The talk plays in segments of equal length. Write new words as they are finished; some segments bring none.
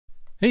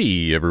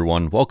Hey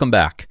everyone, welcome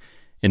back.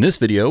 In this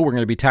video, we're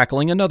going to be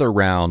tackling another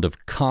round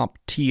of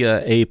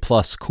CompTIA A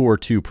Core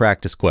 2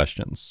 practice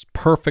questions,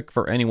 perfect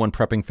for anyone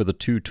prepping for the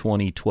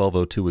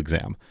 220-1202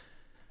 exam.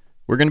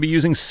 We're going to be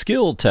using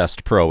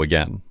Skilltestpro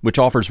again, which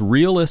offers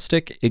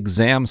realistic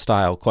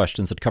exam-style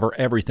questions that cover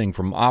everything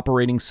from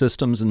operating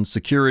systems and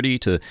security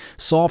to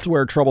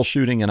software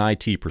troubleshooting and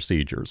IT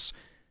procedures.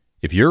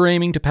 If you're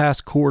aiming to pass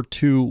Core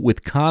 2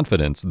 with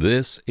confidence,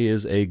 this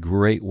is a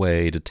great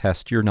way to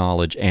test your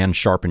knowledge and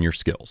sharpen your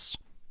skills.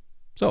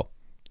 So,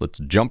 let's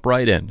jump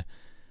right in.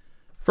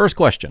 First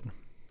question.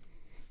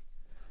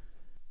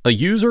 A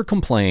user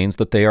complains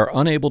that they are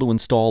unable to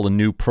install a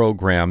new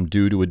program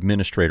due to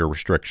administrator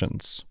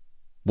restrictions.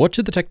 What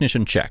should the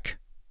technician check?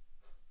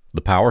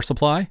 The power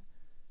supply?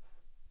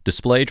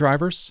 Display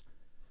drivers?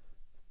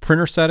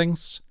 Printer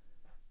settings?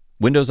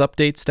 Windows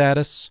Update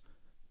status?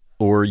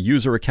 Or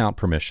user account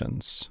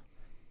permissions?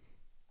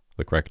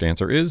 The correct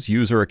answer is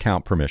user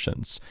account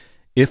permissions.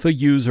 If a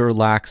user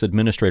lacks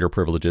administrator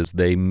privileges,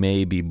 they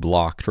may be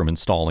blocked from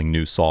installing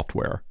new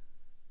software.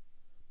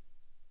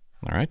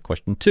 All right,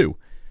 question 2.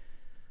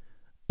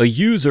 A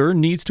user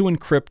needs to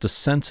encrypt a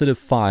sensitive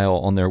file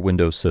on their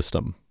Windows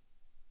system.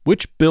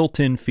 Which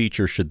built-in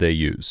feature should they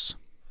use?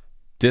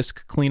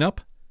 Disk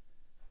cleanup?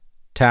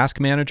 Task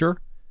manager?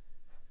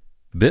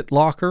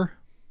 BitLocker?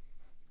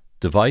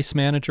 Device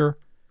manager?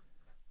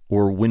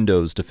 Or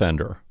Windows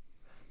Defender?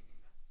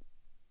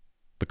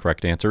 The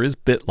correct answer is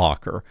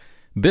BitLocker.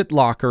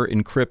 BitLocker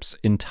encrypts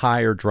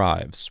entire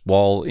drives,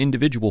 while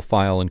individual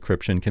file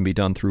encryption can be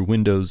done through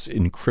Windows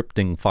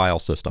Encrypting File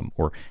System,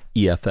 or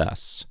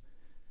EFS.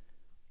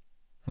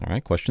 All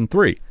right, question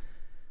 3.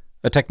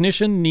 A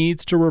technician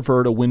needs to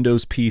revert a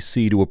Windows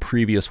PC to a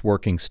previous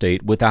working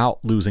state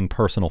without losing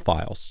personal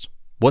files.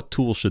 What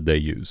tool should they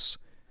use?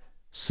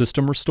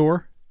 System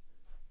Restore?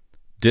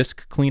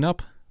 Disk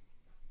Cleanup?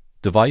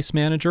 Device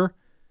Manager?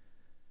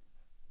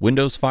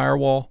 Windows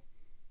Firewall?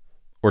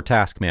 Or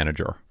Task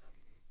Manager?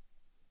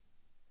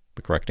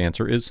 The correct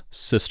answer is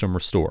System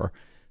Restore.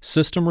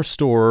 System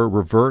Restore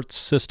reverts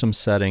system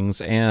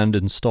settings and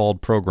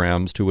installed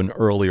programs to an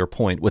earlier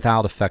point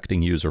without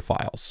affecting user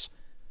files.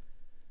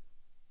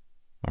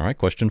 All right,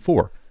 question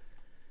 4.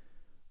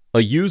 A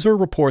user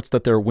reports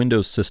that their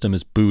Windows system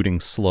is booting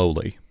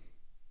slowly.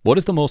 What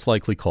is the most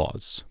likely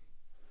cause?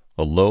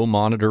 A low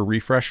monitor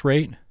refresh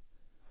rate?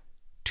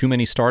 Too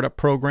many startup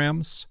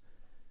programs?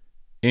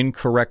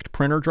 Incorrect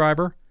printer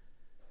driver?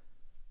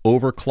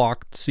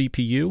 Overclocked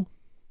CPU?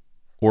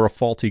 Or a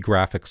faulty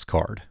graphics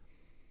card?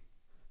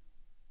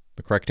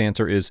 The correct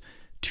answer is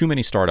too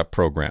many startup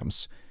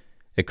programs.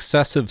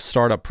 Excessive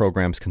startup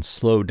programs can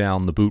slow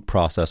down the boot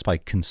process by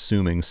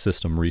consuming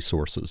system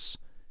resources.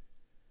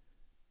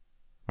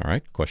 All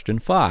right, question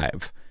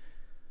 5.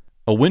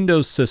 A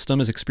Windows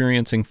system is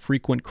experiencing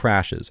frequent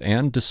crashes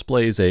and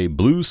displays a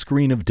blue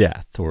screen of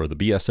death, or the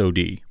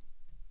BSOD.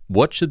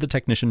 What should the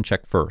technician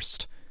check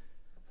first?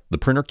 The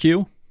printer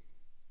queue?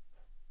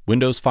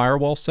 Windows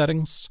Firewall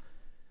settings?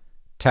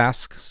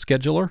 Task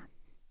scheduler?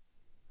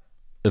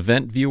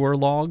 Event viewer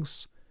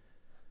logs?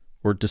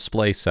 Or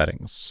display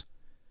settings?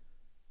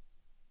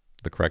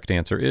 The correct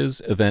answer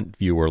is event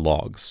viewer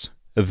logs.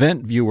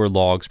 Event viewer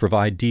logs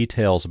provide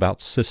details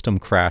about system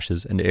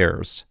crashes and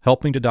errors,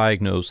 helping to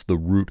diagnose the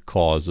root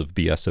cause of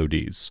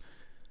BSODs.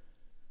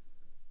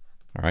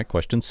 All right,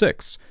 question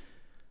 6.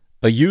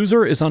 A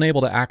user is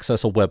unable to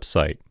access a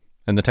website,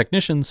 and the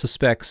technician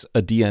suspects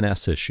a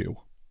DNS issue.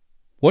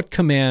 What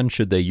command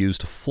should they use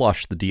to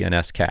flush the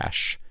DNS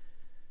cache?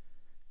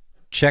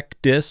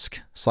 Check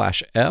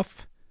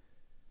disk/F?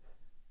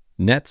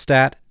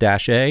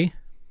 netstat-a?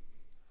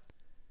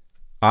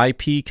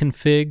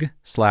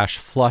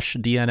 ipconfig/flush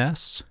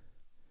DNS?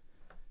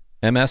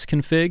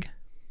 msconfig?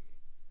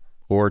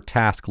 Or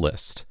task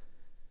list?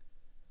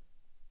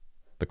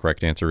 The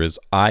correct answer is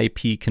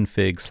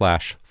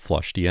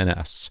ipconfig/flush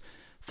DNS.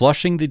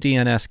 Flushing the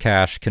DNS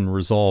cache can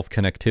resolve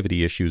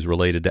connectivity issues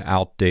related to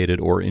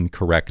outdated or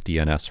incorrect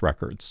DNS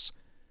records.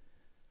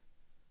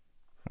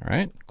 All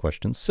right,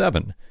 question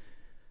 7.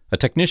 A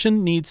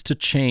technician needs to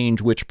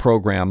change which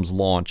programs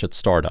launch at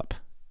startup.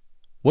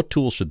 What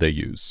tool should they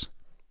use?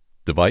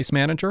 Device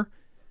Manager?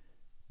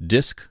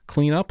 Disk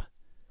Cleanup?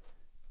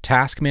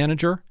 Task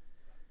Manager?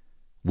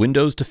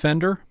 Windows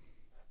Defender?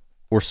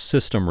 Or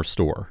System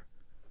Restore?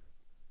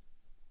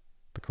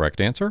 The correct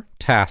answer,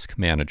 Task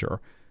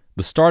Manager.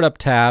 The Startup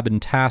tab in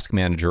Task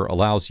Manager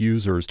allows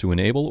users to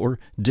enable or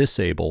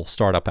disable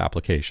startup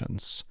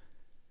applications.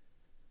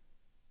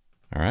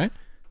 All right,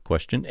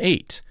 question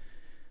 8.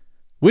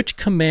 Which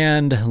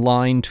command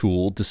line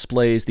tool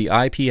displays the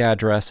IP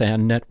address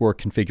and network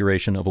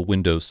configuration of a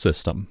Windows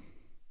system?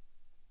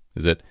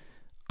 Is it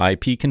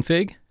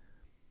ipconfig?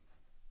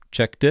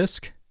 Check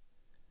disk?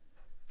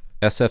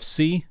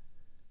 SFC?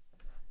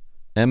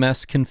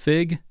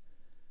 msconfig?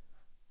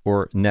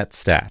 Or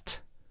netstat?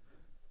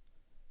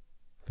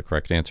 The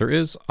correct answer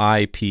is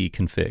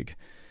ipconfig.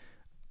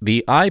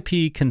 The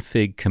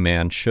ipconfig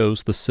command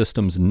shows the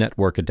system's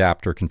network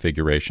adapter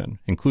configuration,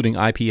 including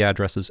IP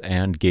addresses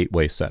and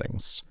gateway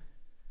settings.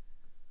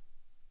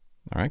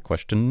 All right,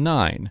 question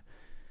 9.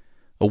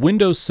 A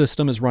Windows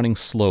system is running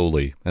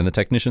slowly, and the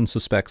technician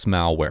suspects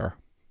malware.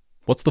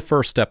 What's the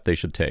first step they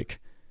should take?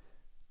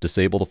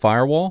 Disable the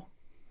firewall?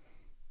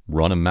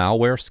 Run a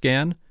malware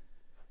scan?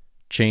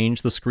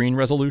 Change the screen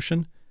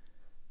resolution?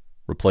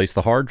 Replace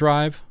the hard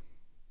drive?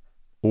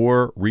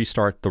 Or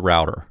restart the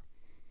router?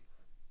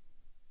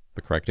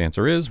 The correct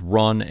answer is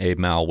run a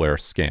malware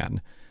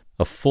scan.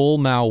 A full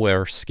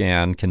malware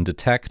scan can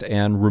detect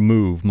and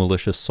remove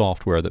malicious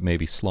software that may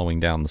be slowing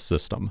down the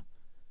system.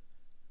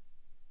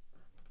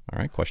 All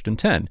right, question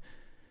 10.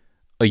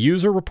 A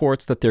user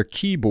reports that their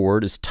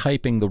keyboard is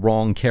typing the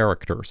wrong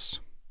characters.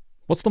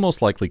 What's the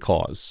most likely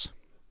cause?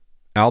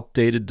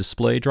 Outdated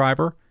display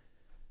driver?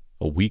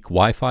 A weak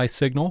Wi-Fi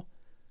signal?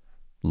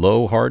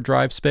 Low hard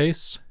drive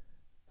space?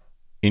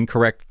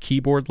 Incorrect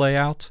keyboard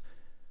layout?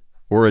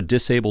 Or a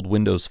disabled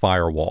Windows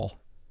firewall?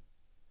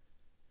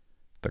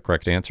 The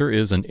correct answer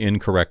is an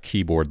incorrect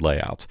keyboard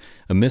layout.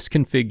 A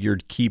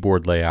misconfigured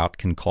keyboard layout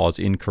can cause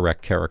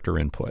incorrect character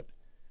input.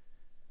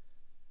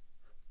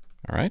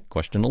 All right,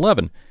 question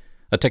 11.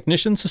 A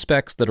technician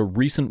suspects that a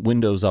recent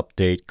Windows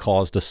update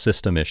caused a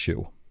system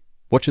issue.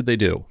 What should they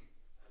do?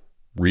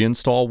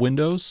 Reinstall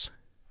Windows?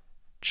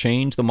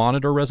 Change the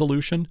monitor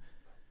resolution?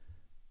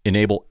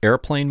 Enable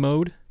airplane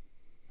mode?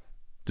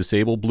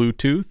 Disable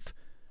Bluetooth?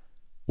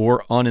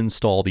 Or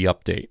uninstall the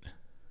update?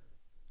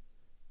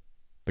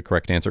 The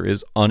correct answer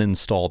is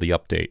uninstall the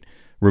update.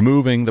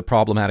 Removing the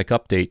problematic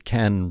update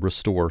can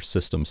restore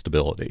system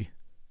stability.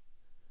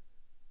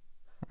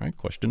 All right,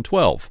 question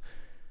 12.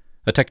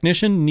 A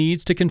technician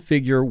needs to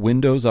configure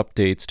Windows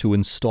updates to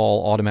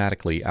install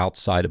automatically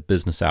outside of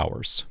business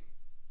hours.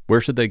 Where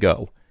should they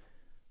go?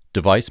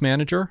 Device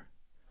Manager?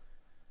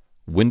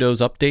 Windows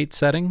Update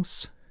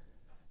Settings?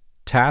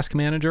 Task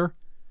Manager?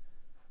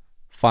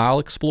 File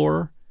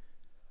Explorer?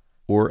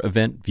 Or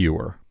Event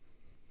Viewer?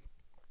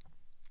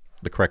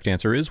 The correct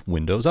answer is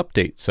Windows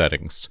Update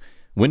Settings.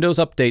 Windows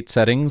Update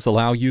Settings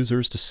allow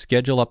users to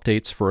schedule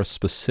updates for a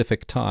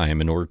specific time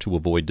in order to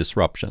avoid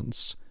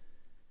disruptions.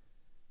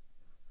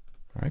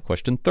 All right,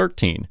 question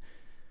 13.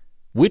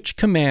 Which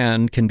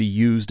command can be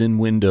used in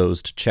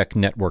Windows to check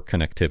network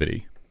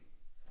connectivity?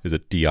 Is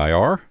it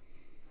dir,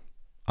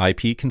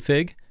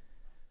 ipconfig,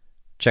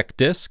 check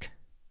disk,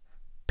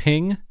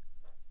 ping,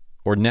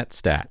 or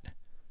netstat?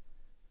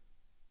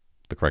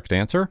 The correct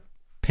answer,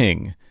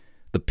 ping.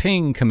 The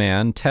ping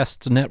command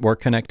tests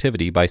network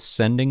connectivity by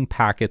sending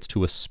packets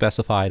to a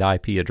specified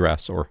IP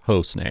address or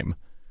host name.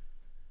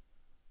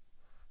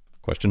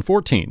 Question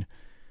 14.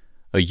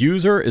 A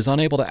user is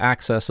unable to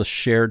access a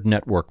shared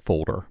network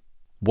folder.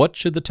 What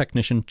should the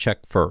technician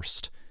check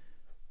first?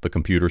 The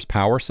computer's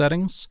power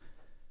settings?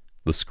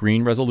 The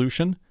screen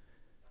resolution?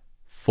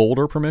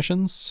 Folder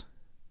permissions?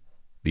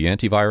 The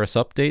antivirus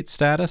update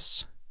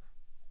status?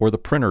 Or the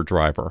printer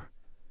driver?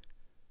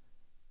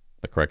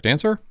 The correct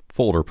answer,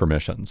 folder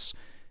permissions.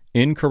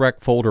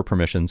 Incorrect folder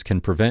permissions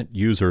can prevent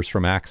users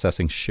from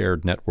accessing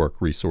shared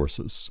network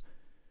resources.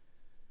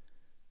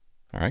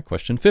 All right,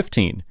 question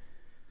 15.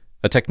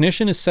 A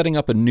technician is setting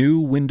up a new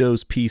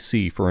Windows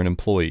PC for an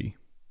employee.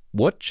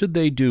 What should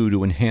they do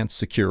to enhance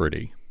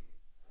security?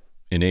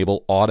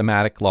 Enable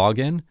automatic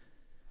login?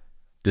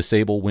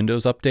 Disable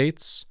Windows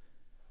updates?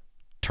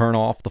 Turn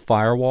off the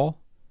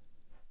firewall?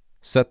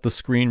 Set the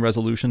screen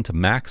resolution to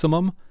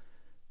maximum?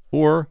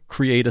 Or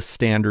create a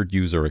standard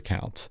user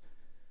account?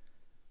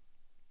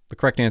 The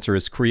correct answer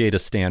is create a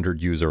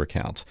standard user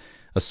account.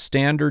 A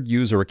standard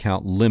user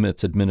account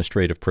limits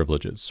administrative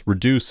privileges,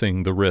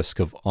 reducing the risk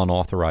of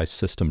unauthorized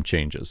system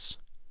changes.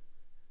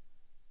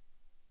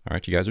 All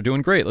right, you guys are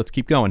doing great. Let's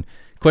keep going.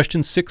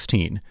 Question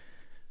 16.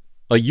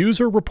 A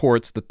user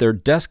reports that their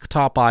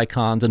desktop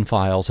icons and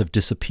files have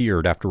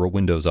disappeared after a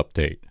Windows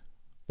update.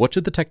 What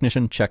should the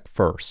technician check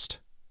first?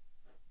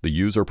 The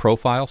user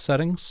profile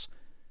settings?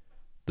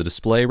 The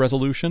display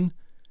resolution?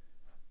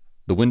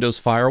 The Windows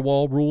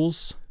firewall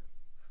rules?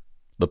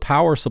 The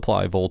power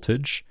supply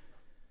voltage?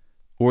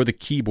 Or the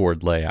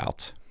keyboard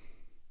layout?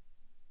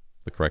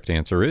 The correct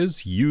answer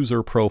is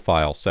user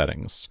profile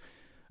settings.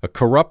 A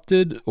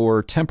corrupted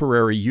or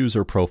temporary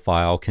user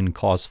profile can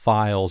cause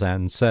files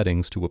and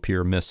settings to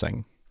appear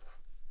missing.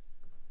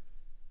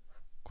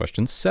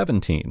 Question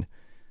 17.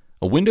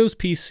 A Windows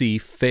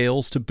PC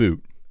fails to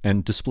boot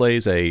and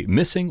displays a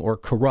missing or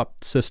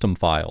corrupt system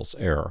files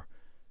error.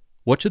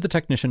 What should the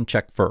technician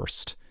check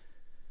first?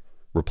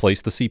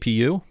 Replace the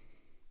CPU?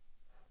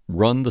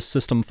 Run the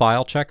System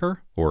File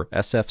Checker, or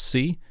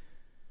SFC?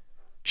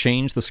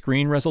 Change the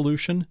screen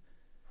resolution?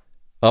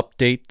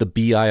 Update the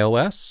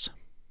BIOS?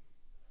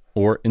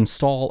 Or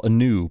install a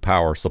new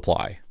power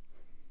supply?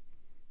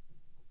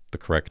 The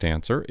correct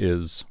answer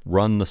is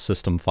run the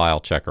System File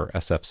Checker,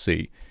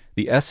 SFC.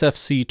 The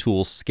SFC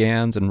tool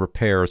scans and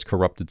repairs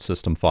corrupted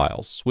system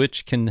files,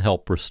 which can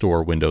help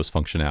restore Windows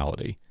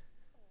functionality.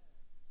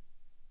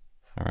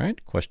 All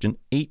right, question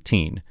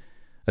 18.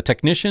 A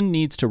technician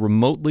needs to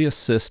remotely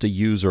assist a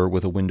user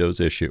with a Windows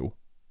issue.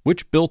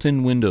 Which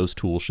built-in Windows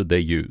tool should they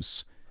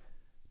use?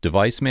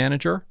 Device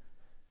Manager?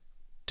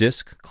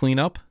 Disk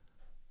Cleanup?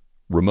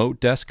 Remote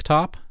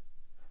Desktop?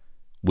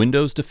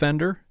 Windows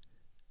Defender,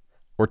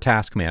 or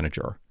Task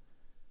Manager?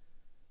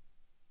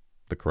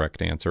 The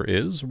correct answer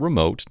is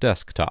Remote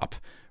Desktop.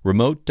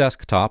 Remote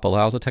Desktop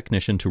allows a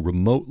technician to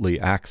remotely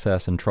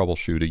access and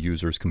troubleshoot a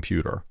user's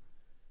computer.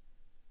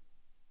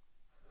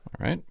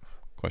 All right,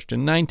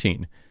 question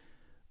 19.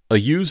 A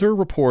user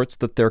reports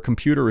that their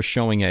computer is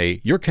showing a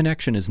 "your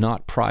connection is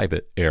not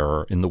private"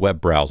 error in the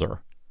web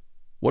browser.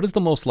 What is the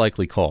most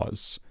likely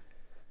cause?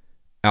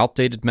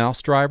 Outdated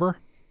mouse driver?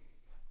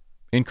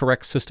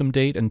 Incorrect system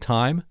date and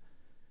time?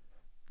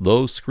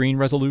 Low screen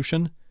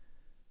resolution?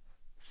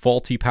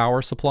 Faulty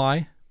power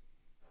supply?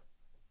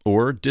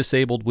 Or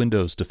disabled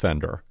Windows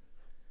Defender?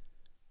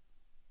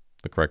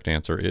 The correct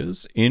answer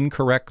is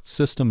incorrect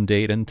system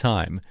date and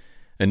time.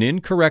 An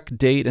incorrect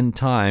date and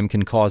time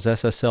can cause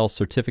SSL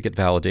certificate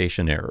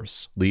validation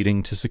errors,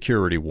 leading to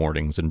security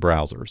warnings in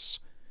browsers.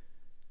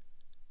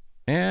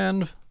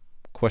 And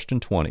question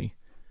 20.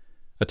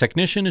 A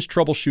technician is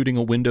troubleshooting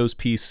a Windows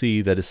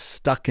PC that is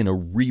stuck in a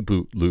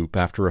reboot loop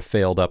after a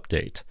failed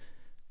update.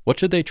 What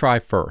should they try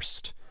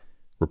first?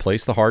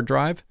 Replace the hard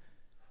drive?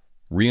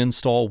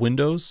 Reinstall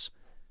Windows?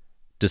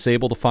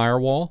 Disable the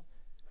firewall?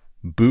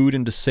 Boot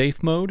into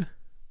safe mode?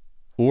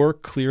 Or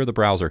clear the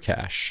browser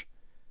cache?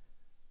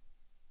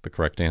 The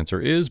correct answer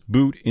is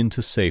boot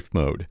into safe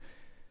mode.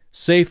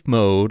 Safe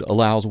mode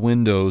allows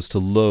Windows to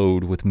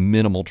load with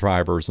minimal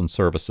drivers and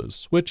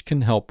services, which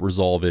can help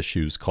resolve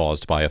issues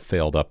caused by a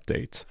failed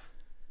update.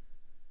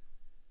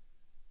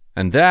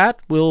 And that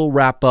will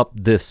wrap up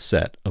this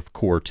set of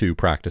Core 2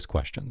 practice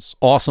questions.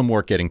 Awesome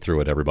work getting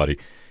through it, everybody.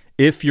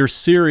 If you're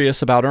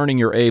serious about earning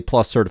your A+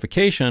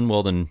 certification,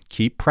 well then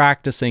keep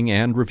practicing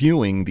and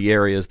reviewing the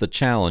areas that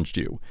challenged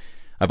you.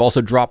 I've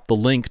also dropped the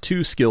link to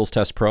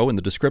Skilltestpro in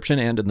the description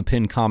and in the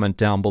pinned comment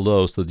down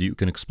below so that you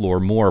can explore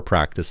more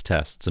practice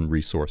tests and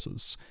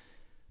resources.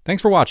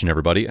 Thanks for watching,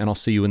 everybody, and I'll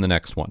see you in the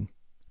next one.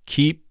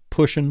 Keep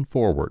pushing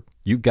forward.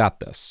 You've got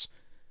this.